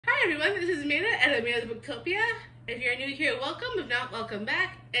Hi everyone, this is Amanda at Amanda's Booktopia. If you're new here, welcome. If not, welcome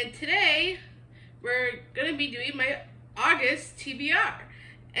back. And today, we're going to be doing my August TBR.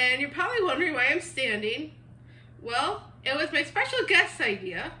 And you're probably wondering why I'm standing. Well, it was my special guest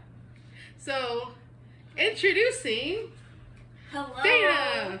idea. So, introducing Hello.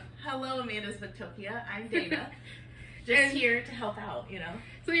 Dana. Hello, Amanda's Booktopia. I'm Dana. Just here to help out, you know.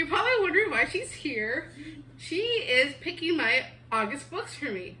 So you're probably wondering why she's here. She is picking my August books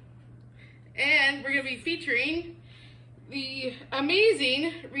for me. And we're going to be featuring the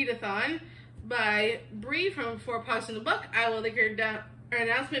amazing Readathon by Bree from 4 Paws in the Book. I will link her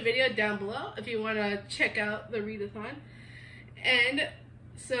announcement video down below if you want to check out the Readathon. And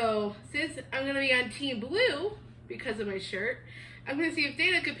so, since I'm going to be on Team Blue because of my shirt, I'm going to see if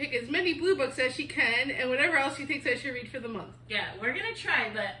Dana could pick as many blue books as she can and whatever else she thinks I should read for the month. Yeah, we're going to try,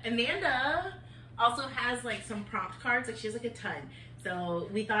 but Amanda also has like some prompt cards. Like she has like a ton. So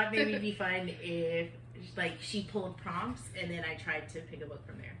we thought maybe it'd be fun if like she pulled prompts and then I tried to pick a book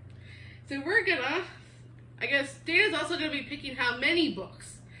from there. So we're gonna, I guess Dana's also gonna be picking how many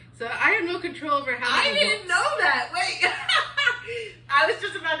books. So I have no control over how many I didn't know that. Wait. I was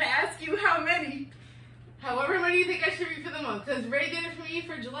just about to ask you how many. However many you think I should read for the month. Because Ray did it for me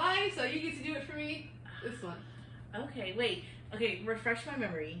for July, so you get to do it for me this month. Okay, wait. Okay, refresh my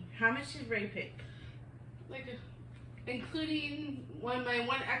memory. How much did Ray pick? Like, including my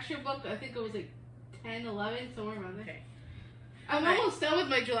one extra book, I think it was like 10, 11, somewhere around there. Okay. I'm almost done with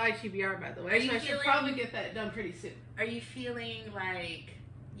my July TBR, by the way, so I should probably get that done pretty soon. Are you feeling like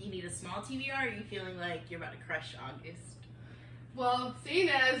you need a small TBR, or are you feeling like you're about to crush August? Well, seeing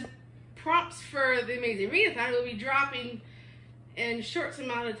as prompts for the Amazing Readathon will be dropping in short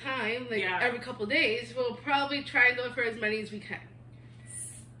amount of time, like every couple days, we'll probably try and go for as many as we can.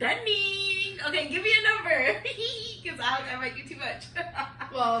 Stunning! Okay, give me a number, because I might do too much.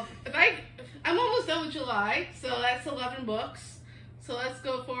 Well, I'm almost done with July, so that's 11 books. So let's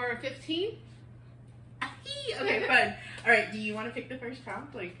go for 15. Okay, fun. All right, do you want to pick the first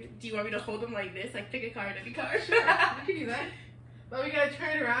prompt? Like, do you want me to hold them like this? Like, pick a card, any card? Sure, we can do that. But we gotta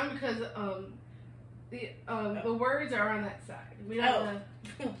turn it around because the words are on that side. We don't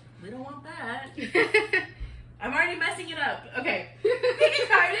we don't want that. I'm already messing it up. Okay. Pick a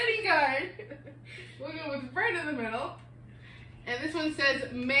card, any card. We'll go with right in the middle. And this one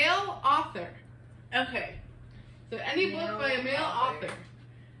says male author. Okay. So any book by a male author.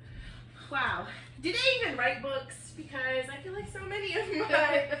 Wow. Did they even write books? Because I feel like so many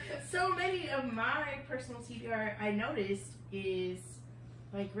of my personal TBR I noticed is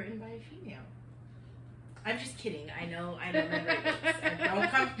like written by a female. I'm just kidding. I know they write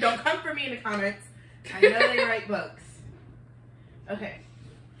books. Don't come for me in the comments. I know they write books. Okay.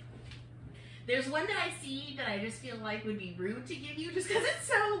 There's one that I see that I just feel like would be rude to give you just because it's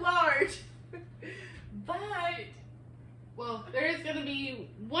so large. But well, there is going to be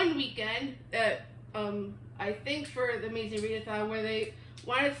one weekend that I think for the Amazing Readathon where they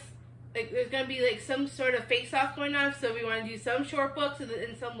want us, like, there's going to be like some sort of face-off going on, so we want to do some short books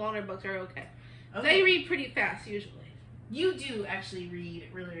and some longer books are okay. They read pretty fast usually. You do actually read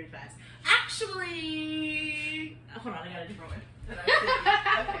really, really fast. Actually, hold on, I got a different one.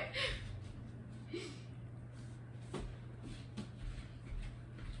 Okay.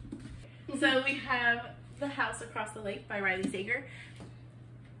 So we have The House Across the Lake by Riley Sager.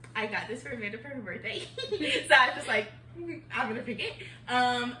 I got this for Amanda for her birthday. So I was just like, I'm gonna pick it.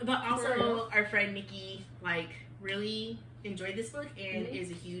 But also our friend Nikki like really enjoyed this book and is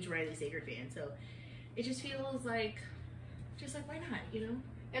a huge Riley Sager fan. So it just feels like why not, you know?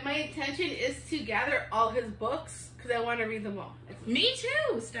 And my intention is to gather all his books because I want to read them all. Me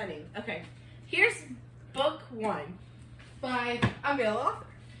too. Stunning. Okay. Here's book 1 by a male author.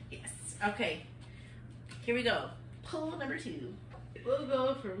 Yes. Okay. Here we go. Pull number 2. We'll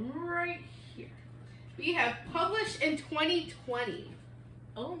go from right here. We have published in 2020.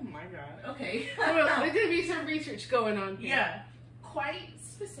 Oh my god. Okay. There's going to be some research going on here. Yeah. Quite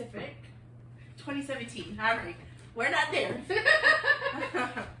specific. 2017. All right. We're not there.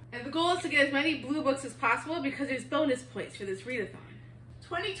 And the goal is to get as many blue books as possible because there's bonus points for this readathon.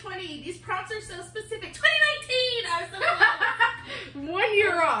 2020. These prompts are so specific. 2019. I'm so close. 1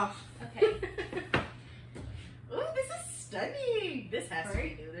 year off. Okay. Ooh, this is stunning. This has to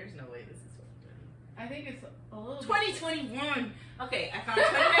be new. There's no way this is so stunning. I think it's a little 2021. Okay, I found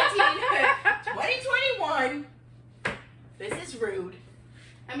 2019. 2021. This is rude.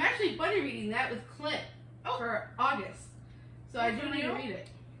 I'm actually buddy reading that with Clint for August. So I do need to read it.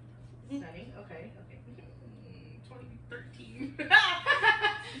 Stunning. Okay. 2013.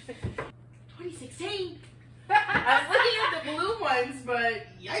 2016. I was looking at the blue ones, but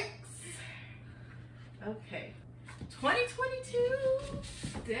yikes. Okay. 2022.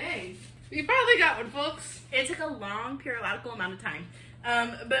 Dang. You finally got one, folks. It took a long, periodical amount of time.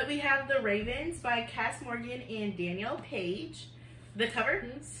 But we have The Ravens by Cass Morgan and Danielle Page. The cover,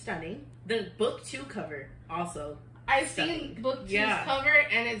 stunning. The book 2 cover, also I've stunning. seen book 2's cover,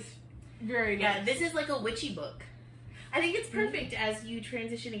 and it's very nice. Yeah, this is like a witchy book. I think it's perfect as you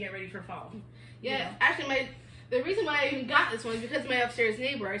transition and get ready for fall. Yeah, actually, the reason why I even got this one is because my upstairs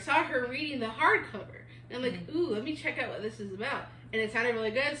neighbor, I saw her reading the hardcover. And I'm like, ooh, let me check out what this is about. And it sounded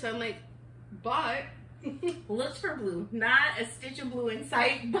really good, so I'm like, bought. Looks for blue. Not a stitch of blue in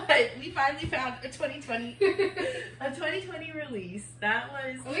sight, but we finally found a 2020 release. That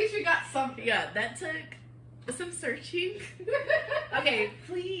was... At least we got something. Yeah, that took some searching. Okay,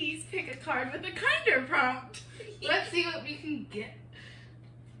 please pick a card with a kinder prompt. Let's see what we can get.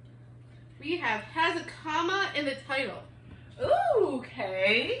 We have has a comma in the title. Ooh,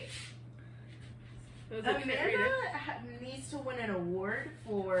 okay. Amanda needs to win an award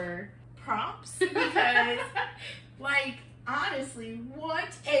for prompts because, like, honestly, what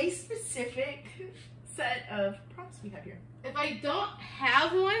a specific set of prompts we have here. If I don't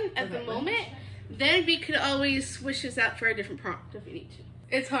have one at the moment, then we could always switch this out for a different prompt if we need to.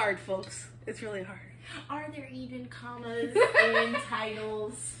 It's hard, folks. It's really hard. Are there even commas in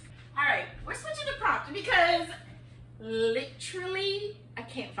titles? All right, we're switching to prompt because literally I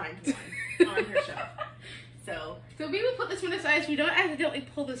can't find one on her shelf. So we will put this one aside so we don't accidentally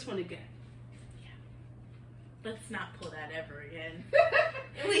pull this one again. Yeah. Let's not pull that ever again.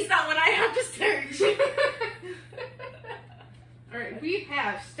 At least not when I have to search. Alright, we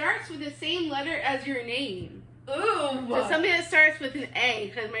have starts with the same letter as your name. Ooh. So something that starts with an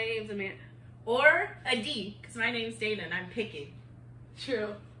A because my name's Amanda. Or a D because my name's Dana and I'm picking.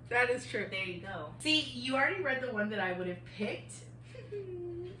 True. That is true. There you go. See, you already read the one that I would have picked.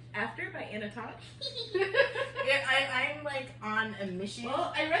 After by Readathon. Yeah, I'm like on a mission.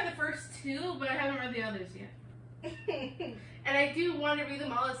 Well, I read the first 2, but I haven't read the others yet. And I do want to read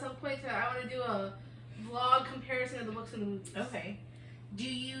them all at some point, so I want to do a vlog comparison of the books and the movies. Okay.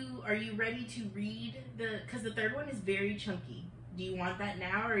 Are you ready to read because the third one is very chunky. Do you want that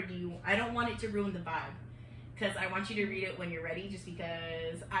now or I don't want it to ruin the vibe. Because I want you to read it when you're ready just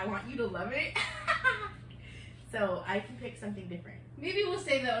because I want you to love it. So I can pick something different. Maybe we'll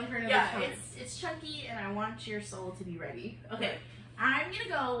save that one for another time. Yeah, it's chunky and I want your soul to be ready. Okay, I'm going to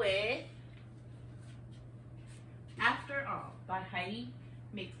go with After All by Heidi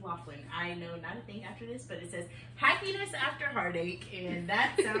McLaughlin. I know not a thing after this, but it says happiness after heartache, and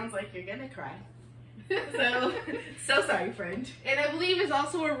that sounds like you're going to cry. So sorry, friend. And I believe it's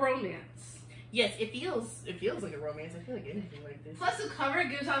also a romance. Yes, it feels like a romance. I feel like anything like this. Plus, the cover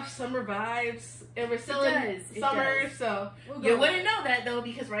gives off summer vibes, and we're still in summer, so you wouldn't know that though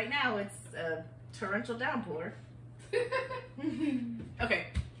because right now it's a torrential downpour. Okay.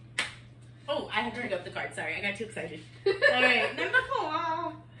 Oh, I have to pick up the card. Sorry, I got too excited. All right, number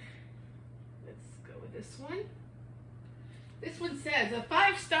 4. Let's go with this one. This one says a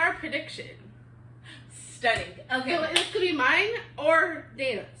 5-star prediction. Stunning. Okay. So this could be mine or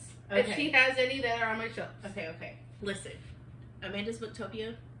Dana's. Okay. If she has any that are on my shelf. Okay. Listen, Amanda's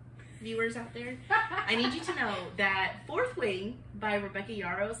Booktopia viewers out there, I need you to know that Fourth Wing by Rebecca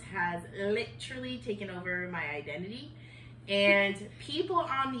Yarros has literally taken over my identity. And people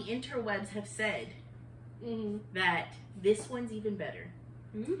on the interwebs have said that this one's even better.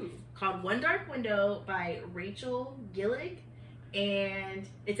 Called One Dark Window by Rachel Gillig. And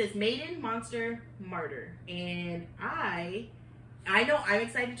it says Maiden, Monster, Martyr. And I know I'm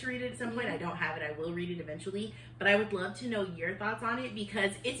excited to read it at some point. I don't have it. I will read it eventually. But I would love to know your thoughts on it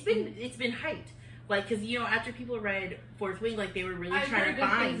because it's been hyped. Like, because, you know, after people read Fourth Wing, like, they were really trying to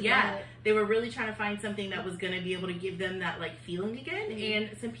find, they were really trying to find something that was going to be able to give them that, like, feeling again. And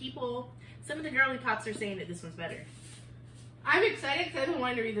some of the girly pops are saying that this one's better. I'm excited because I've been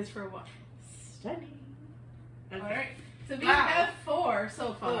wanting to read this for a while. Stunning. Okay. All right. So we have 4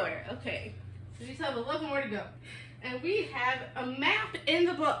 so far. 4, okay. So we still have 11 more to go. And we have a map in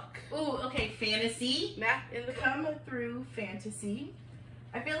the book. Ooh, okay, fantasy. Map in the book. Come through fantasy.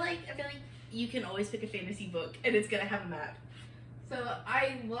 I feel like you can always pick a fantasy book and it's gonna have a map. So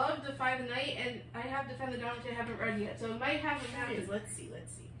I love Defy the Night and I have Defy the Dawn which I haven't read yet. So it might have a map. Let's see.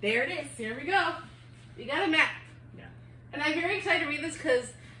 There it is. Here we go. We got a map. Yeah. And I'm very excited to read this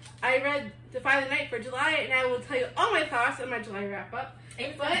because I read Defy the Night for July and I will tell you all my thoughts on my July wrap up.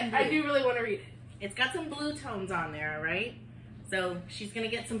 But I do really want to read it. It's got some blue tones on there, alright? So she's gonna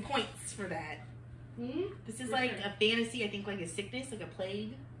get some points for that. This is like a fantasy, I think like a sickness, like a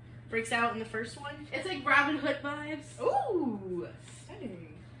plague. breaks out in the first one. It's like Robin Hood vibes. Ooh,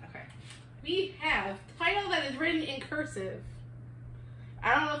 stunning. Okay. We have title that is written in cursive.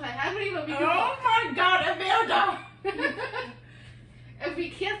 I don't know if I have any, but we can. Oh my God, Amanda! If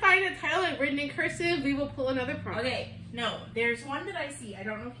we can't find a title that's written in cursive, we will pull another prompt. Okay, no, there's one that I see. I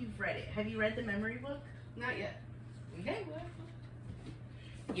don't know if you've read it. Have you read the memory book? Not yet. Okay, well.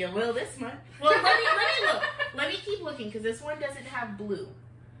 You will this month. Well, let me look. Let me keep looking because this one doesn't have blue.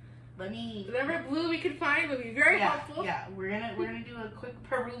 Let me. Whatever blue we can find would be very helpful. Yeah, we're gonna do a quick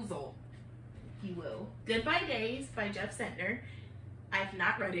perusal, if you will. Goodbye Days by Jeff Sentner. I've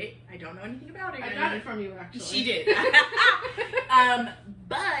not read it. I don't know anything about it. I got it from you, actually. She did.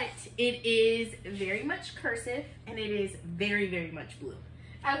 But it is very much cursive and it is very, very much blue.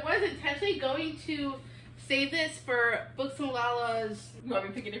 I was intentionally going to save this for Books and Lala's. You want me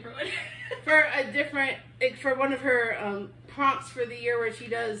to pick a different one? For a different, like, for one of her prompts for the year where she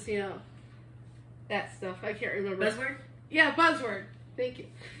does, you know, that stuff. I can't remember. Buzzword? Yeah, buzzword. Thank you.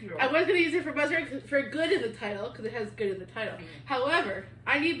 I was going to use it for buzzword for good in the title, because it has good in the title. However,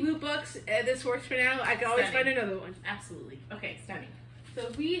 I need blue books, and this works for now. I can always find another one. Absolutely. Okay, stunning.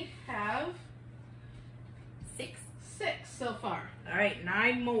 So we have 6 so far. All right,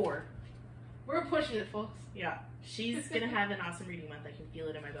 9 more. We're pushing it, folks. Yeah, she's going to have an awesome reading month. I can feel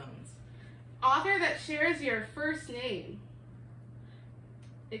it in my bones. Author that shares your first name.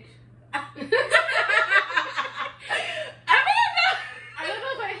 I don't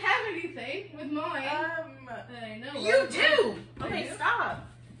know if I have anything with mine. I know. You do. Okay, stop.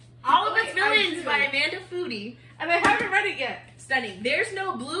 All of Us Villains by Amanda Foodie. And I haven't read it yet. Stunning. There's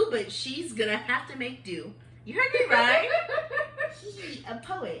no blue, but she's gonna have to make do. You heard me right? He, a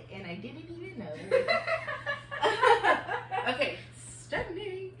poet, and I didn't even know. Okay,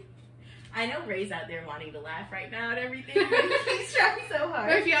 stunning. I know Ray's out there wanting to laugh right now at everything, but he's trying so hard.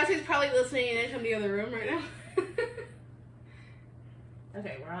 My fiance's probably listening in from the other room right now.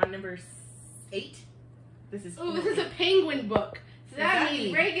 Okay, we're on number 8. This is a penguin book. So that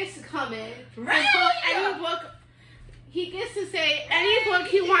means Ray gets to come in and pull any book. He gets to say any book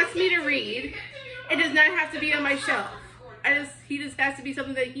he wants me to read. It does not have to be on my shelf. He just has to be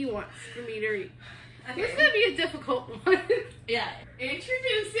something that he wants for me to read. Okay. This is gonna be a difficult one. Yeah.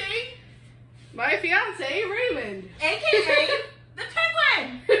 Introducing my fiance Raymond, aka the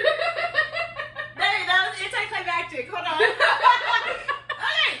Penguin. That was anticlimactic. Hold on.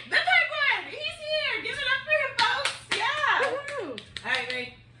 Okay, the Penguin. He's here. Give it up for him, folks. Yeah. Woo. All right, Ray.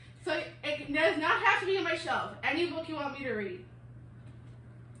 So it does not have to be on my shelf. Any book you want me to read.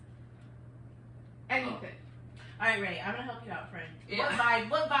 Anything. All right, Ray. I'm gonna help you out, friend. Yeah.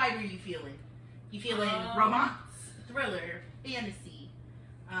 What vibe are you feeling? You feeling romance, thriller, fantasy?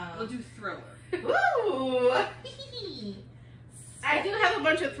 We'll do thriller. Ooh. I do have a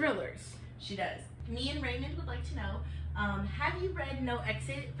bunch of thrillers. She does. Me and Raymond would like to know, have you read No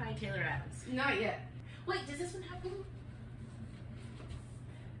Exit by Taylor Adams? Not yet. Wait, does this one have blue?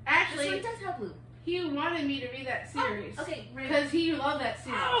 Actually, this one does have blue. He wanted me to read that series. Oh, okay, because he loved that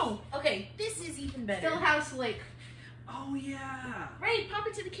series. Oh, okay. This is even better. Still House Lake. Oh, yeah. Ray, pop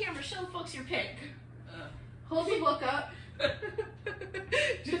it to the camera. Show folks your pick. Hold the book up.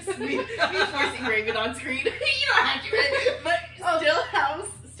 Just me forcing Raymond on screen. You don't have to read, but Still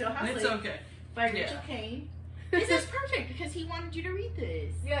House It's Lake okay. by Rachel Kane. This is perfect because he wanted you to read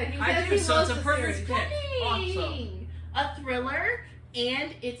this. Yeah, he I says do, he so loves it's a the perfect series. pick. Awesome. A thriller,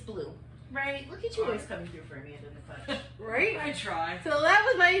 and it's blue. Right? Look at you always coming through for Amanda in the clutch. Right? I try. So that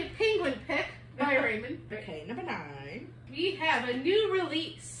was my penguin pick by Raymond. Okay, number 9. We have a new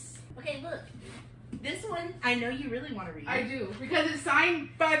release. Okay, look. This one, I know you really want to read. I do, because it's signed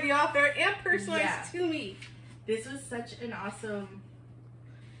by the author and personalized to me. This was such an awesome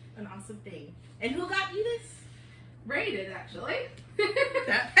thing. And who got you this? Ray did, actually.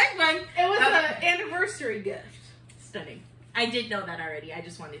 That penguin. It was an anniversary gift. Stunning. I did know that already. I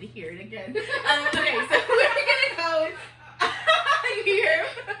just wanted to hear it again. Okay, so we're gonna go here.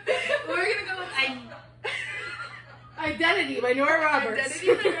 We're gonna go with Identity by Nora Roberts.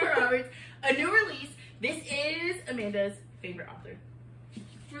 Identity by Nora Roberts. A new release. This is Amanda's favorite author.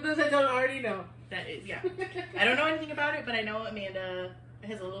 For those that don't already know. That is, yeah. I don't know anything about it, but I know Amanda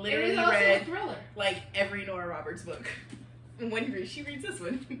has literally It is also read a thriller. like every Nora Roberts book. And when she reads this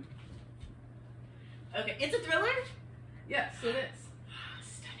one. Okay, it's a thriller? Yes, it is.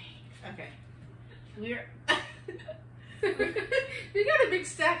 Stunning. Okay. We're We got a big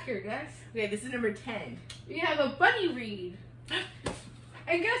stack here, guys. okay, this is number 10. We have a buddy read.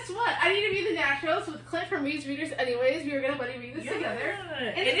 And guess what? I need to read the Naturals with Clint from Reads Readers anyways. We were going to buddy read this together.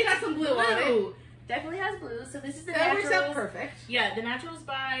 And it's got some blue on it. definitely has blue. So this is the That works out Naturals. perfect. Yeah, The Naturals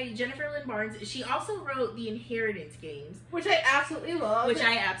by Jennifer Lynn Barnes. She also wrote the Inheritance games, Which I absolutely love. which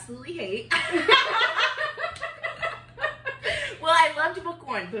I absolutely hate. Well, I loved book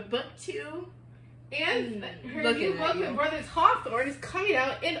 1, but book 2. And her Looking new at book you. with Brothers Hawthorne is coming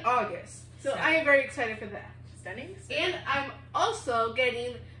out in August. So I am very excited for that. Stunning. And I'm also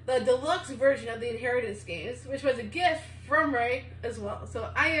getting the deluxe version of the Inheritance games, which was a gift from Ray as well.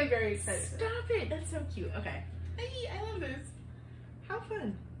 So I am very excited for that. Stop it. That's so cute. Okay. I love this. How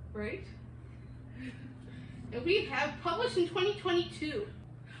fun. Right? And we have published in 2022.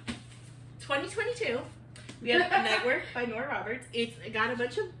 2022. We have Nightwork by Nora Roberts. It's got a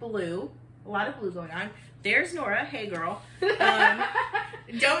bunch of blue. A lot of blue going on. There's Nora. Hey, girl.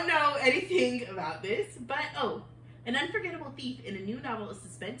 Don't know anything about this, but an unforgettable thief in a new novel of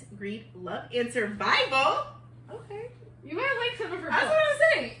suspense, greed, love, and survival. Okay. You might like some of her That's books. what I'm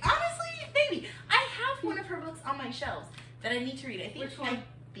saying. Honestly, maybe. I have one of her books on my shelves that I need to read. I think. Which one?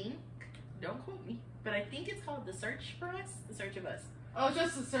 Don't quote me, but I think it's called The Search for Us. The Search of Us. Oh,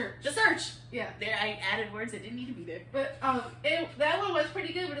 just the search. The Search. Yeah. There, I added words that didn't need to be there. But that one was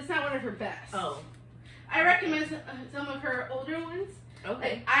pretty good, but it's not one of her best. Oh. I recommend some of her older ones.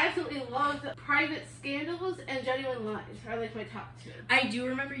 Okay. I absolutely loved Private Scandals and Genuine Lies. Are like my top 2. I do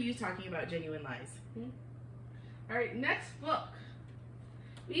remember you talking about Genuine Lies. All right, next book.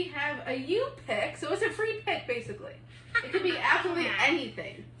 We have a you pick, so it's a free pick basically. It could be absolutely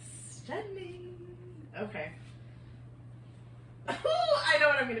anything. Stunning. Okay. Ooh, I know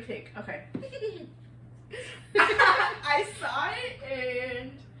what I'm gonna pick. Okay. I saw it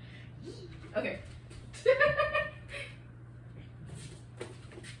and okay.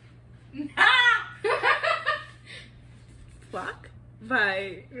 Flock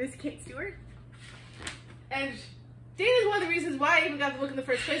by Miss Kate Stewart. And Dana's one of the reasons why I even got the book in the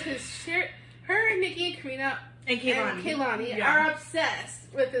first place, because her, Nikki, and Karina And Kaylani Yeah. are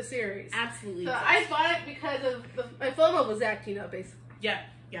obsessed with this series. Absolutely. So I bought it because of my FOMO was acting up, basically. Yeah.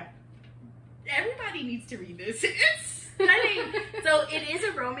 Everybody needs to read this. It's stunning. So it is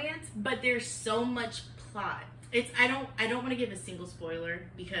a romance, but there's so much plot. I don't want to give a single spoiler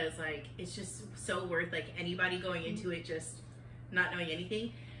because like it's just so worth like anybody going into it just not knowing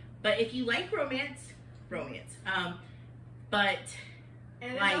anything. But if you like romance. But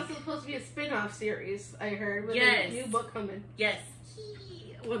And like, it's also supposed to be a spin-off series, I heard, with Yes. a new book coming. yes,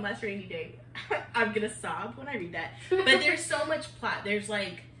 One Last Rainy Day. I'm gonna sob when I read that. But there's so much plot. There's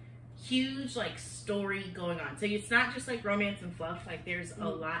like huge like story going on. So it's not just like romance and fluff. Like there's a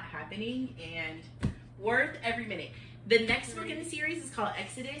lot happening and worth every minute. The next book in the series is called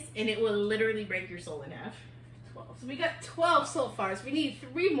Exodus, and it will literally break your soul in half. 12. So we got 12 so far, so we need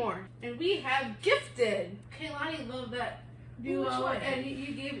 3 more. And we have Gifted. Kaylani loved that duo, Which one? and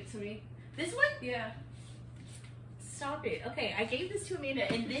you gave it to me. This one? Yeah. Stop it. Okay, I gave this to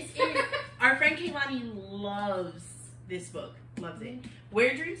Amanda, and this is our friend Kaylani loves this book. Loves it.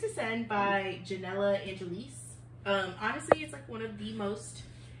 Where Dreams Descend by Janella Angelise. Honestly, it's like one of the most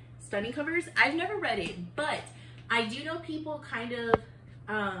stunning covers. I've never read it, but I do know people kind of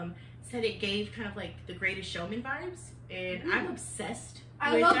said it gave kind of like the Greatest Showman vibes, and I'm obsessed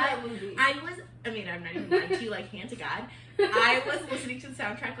I with love that. that movie. I'm not even lying to you, like hand to God. I was listening to the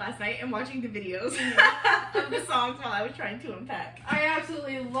soundtrack last night and watching the videos of the songs while I was trying to unpack. I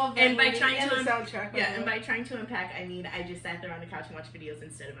absolutely love that And by movie trying and to the soundtrack. Yeah, and by trying to unpack, I mean I just sat there on the couch and watched videos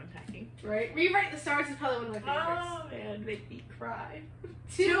instead of unpacking. Right? Rewrite the Stars is probably one of my favorites. Oh man, make me cry.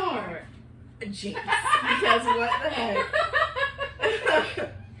 2 more. Jinx. Because what the heck?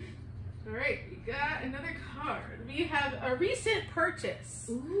 Alright, we got another card. We have a recent purchase.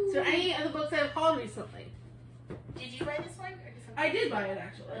 Ooh. So any of the books I've hauled recently. Did you buy this one? Or did I did buy it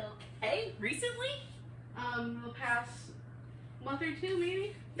actually. Okay. Recently? The past month or 2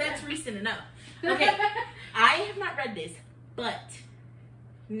 maybe? That's recent enough. Okay. I have not read this, but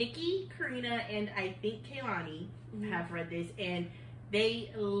Nikki, Karina, and I think Kaylani have read this, and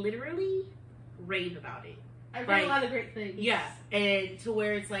they literally rave about it. I've read a lot of great things. Yeah, and to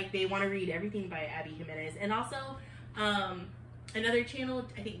where it's like they want to read everything by Abby Jimenez. And also, another channel,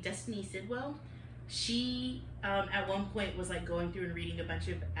 I think Destiny Sidwell, she at one point was like going through and reading a bunch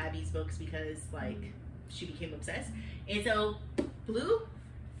of Abby's books because like she became obsessed. And so, Blue,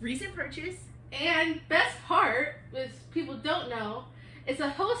 recent purchase. And best part, which people don't know, it's a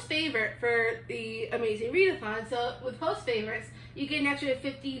host favorite for the Amazing Readathon. So with host favorites, you get an extra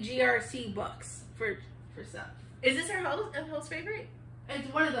 50 GRC books for stuff. Is this her host favorite?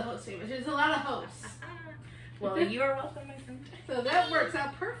 It's one of the host favorites. There's a lot of hosts. Well, you are welcome, my friend. So that works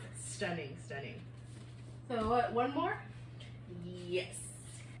out perfect. Stunning, stunning. So what, 1 more? Yes.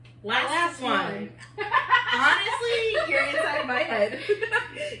 Last one. Honestly, you're inside my head.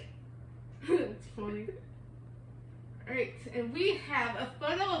 It's funny. Alright, and we have a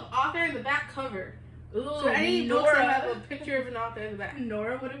photo of author in the back cover. Ooh, So any books Nora. that have a picture of an author in the back.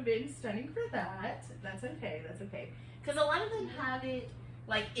 Nora would have been stunning for that. That's okay. That's okay. Because a lot of them have it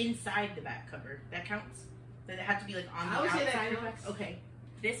like inside the back cover. That counts. Does it have to be like on the I would say that outside? counts. Okay.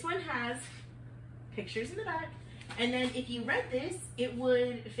 This one has pictures in the back, and then if you read this, it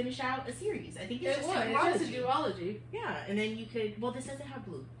would finish out a series. I think it's It just was. a It's just a duology. duology. Yeah, and then you could. Well, this doesn't have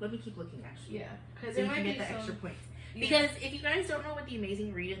blue. Let me keep looking actually. Yeah. Because So there you might can be get the some... extra points. Yeah. Because if you guys don't know what the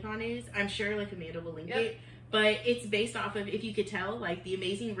Amazing Readathon is, I'm sure like Amanda will link Yep. it. But it's based off of, if you could tell, like the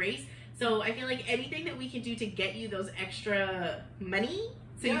Amazing Race. So I feel like anything that we can do to get you those extra money,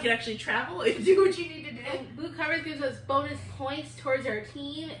 so you Yep. can actually travel and do what you need to do. And Blue Covers gives us bonus points towards our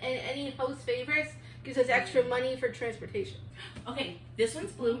team, and any host favorites gives us extra money for transportation. Okay, this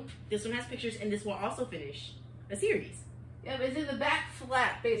one's blue. This one has pictures, and this will also finish a series. Yeah, but it's in the back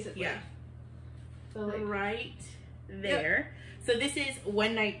flat, basically. Yeah. So, like, Right there. So this is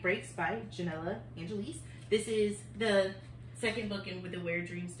One Night Breaks by Janella Angelise. This is the second book in With the Where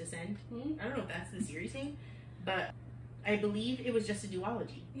Dreams Descend. I don't know if that's the series name, but I believe it was just a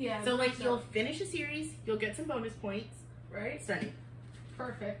duology. yeah. So like you'll finish a series, you'll get some bonus points. right? Stunning.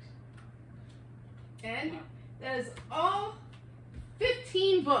 Perfect. And that is all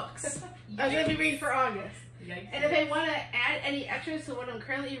 15 books I'm going to be reading for August. Yikes. And if I want to add any extras to what I'm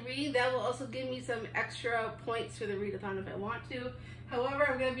currently reading, that will also give me some extra points for the readathon if I want to. However,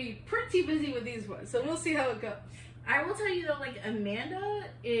 I'm going to be pretty busy with these ones, so we'll see how it goes. I will tell you though, like Amanda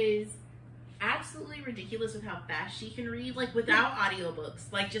is absolutely ridiculous with how fast she can read, like without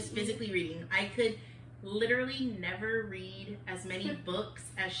audiobooks, like just physically reading. I could literally never read as many books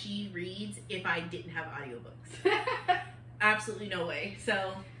as she reads if I didn't have audiobooks. Absolutely no way.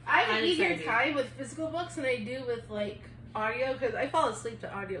 So I have I'm an easier excited. time with physical books than I do with like audio because I fall asleep to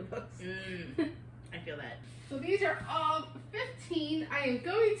audiobooks. I feel that. So these are all 15 I am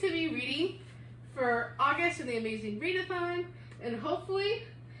going to be reading for August in the Amazing Readathon, and hopefully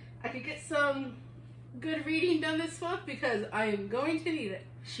I can get some good reading done this month because I am going to need it.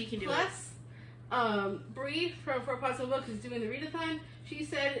 She can do Plus, Bree from For Possible Books is doing the readathon. She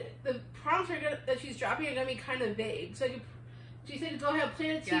said the prompts that she's dropping are going to be kind of vague. So she said go ahead,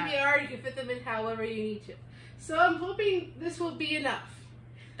 plan a TBR. You can fit them in however you need to. So I'm hoping this will be enough.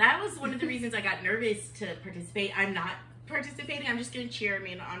 That was one of the reasons I got nervous to participate. I'm not participating. I'm just going to cheer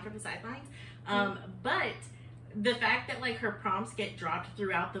Amanda on from the sidelines. But the fact that like her prompts get dropped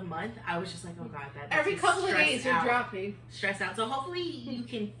throughout the month, I was just like, oh god, that Every couple of days they're dropping. Stressed out. So hopefully you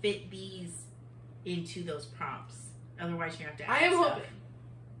can fit these into those prompts. Otherwise you have to. I am stuff. hoping.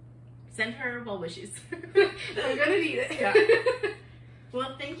 Send her well wishes. I'm gonna need it. Yeah.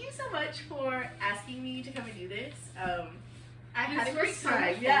 Well, thank you so much for asking me to come and do this. I had a This was great so time.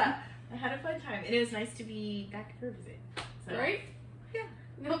 much fun. Yeah, I had a fun time, and it was nice to be back at her visit. So. Right? Yeah.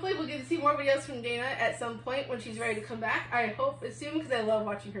 And hopefully we'll get to see more videos from Dana at some point when she's ready to come back. I hope it's soon because I love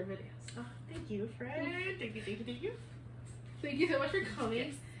watching her videos. Oh, thank you, friend. Thank you, thank you, thank you. Thank you so much for coming.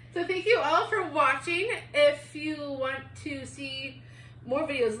 Yes. So thank you all for watching. If you want to see more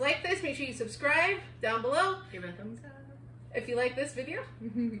videos like this, make sure you subscribe down below Give it a thumbs up. if you like this video.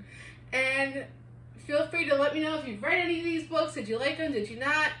 And feel free to let me know if you've read any of these books. Did you like them? Did you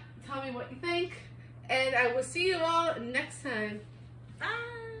not? Tell me what you think. And I will see you all next time. Bye.